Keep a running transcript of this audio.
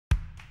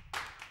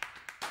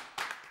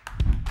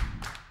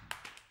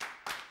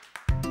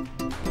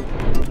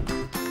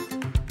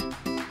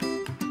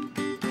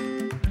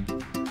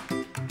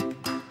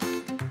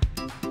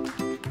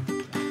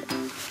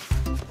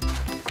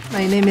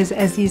My name is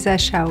Aziza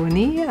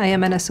Chaouni. I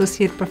am an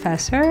associate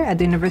professor at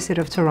the University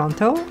of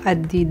Toronto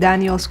at the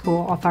Daniel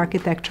School of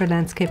Architecture,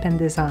 Landscape and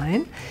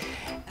Design.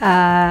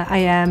 I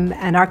am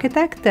an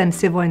architect and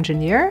civil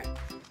engineer.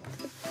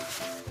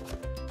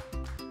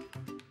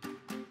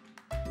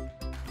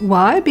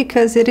 Why?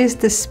 Because it is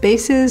the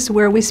spaces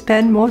where we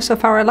spend most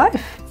of our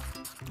life.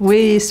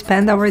 We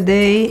spend our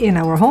day in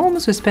our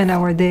homes, we spend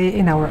our day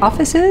in our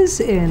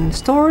offices, in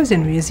stores,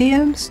 in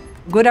museums.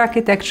 Good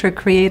architecture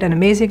creates an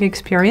amazing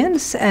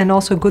experience and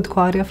also good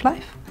quality of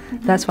life.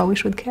 That's why we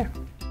should care.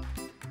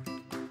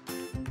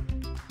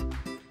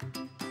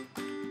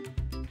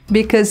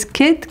 Because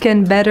kids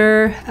can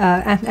better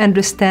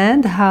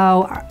understand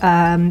how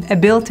a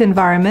built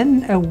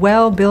environment, a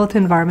well-built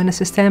environment, a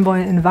sustainable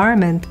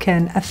environment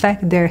can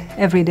affect their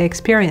everyday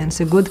experience.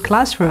 A good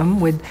classroom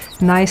with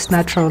nice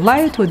natural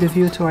light, with a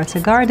view towards a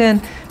garden,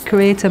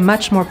 creates a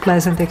much more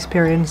pleasant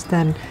experience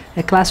than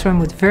a classroom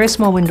with very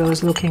small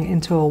windows looking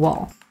into a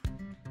wall.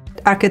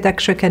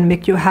 Architecture can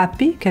make you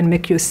happy, can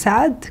make you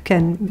sad,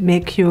 can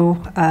make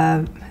you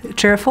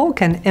cheerful,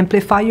 can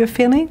amplify your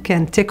feeling,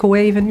 can take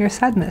away even your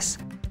sadness.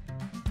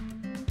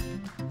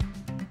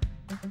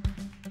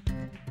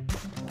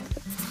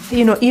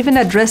 Even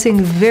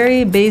addressing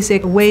very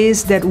basic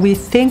ways that we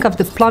think of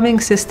the plumbing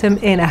system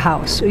in a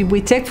house.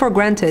 We take for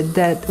granted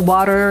that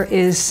water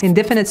is an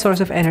indefinite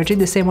source of energy,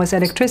 the same as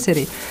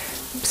electricity,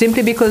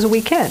 simply because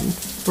we can,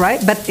 right?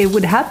 But it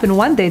would happen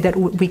one day that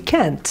we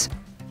can't.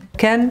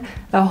 Can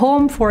a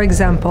home, for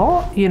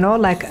example,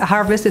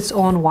 harvest its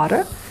own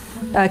water?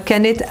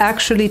 Can it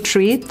actually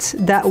treat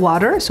that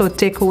water, so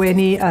take away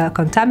any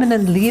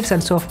contaminant leaves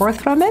and so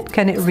forth from it?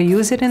 Can it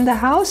reuse it in the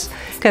house?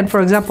 Can,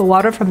 for example,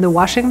 water from the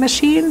washing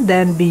machine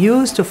then be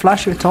used to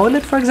flush your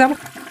toilet, for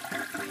example?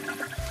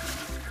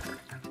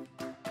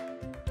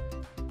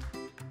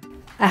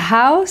 A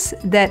house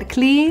that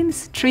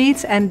cleans,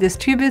 treats, and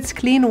distributes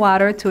clean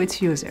water to its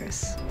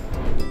users.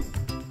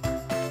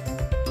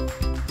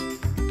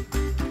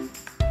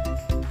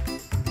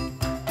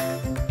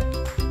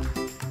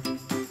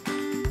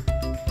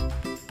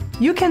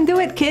 You can do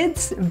it,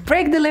 kids!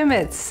 Break the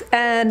limits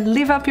and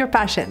live up your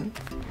passion.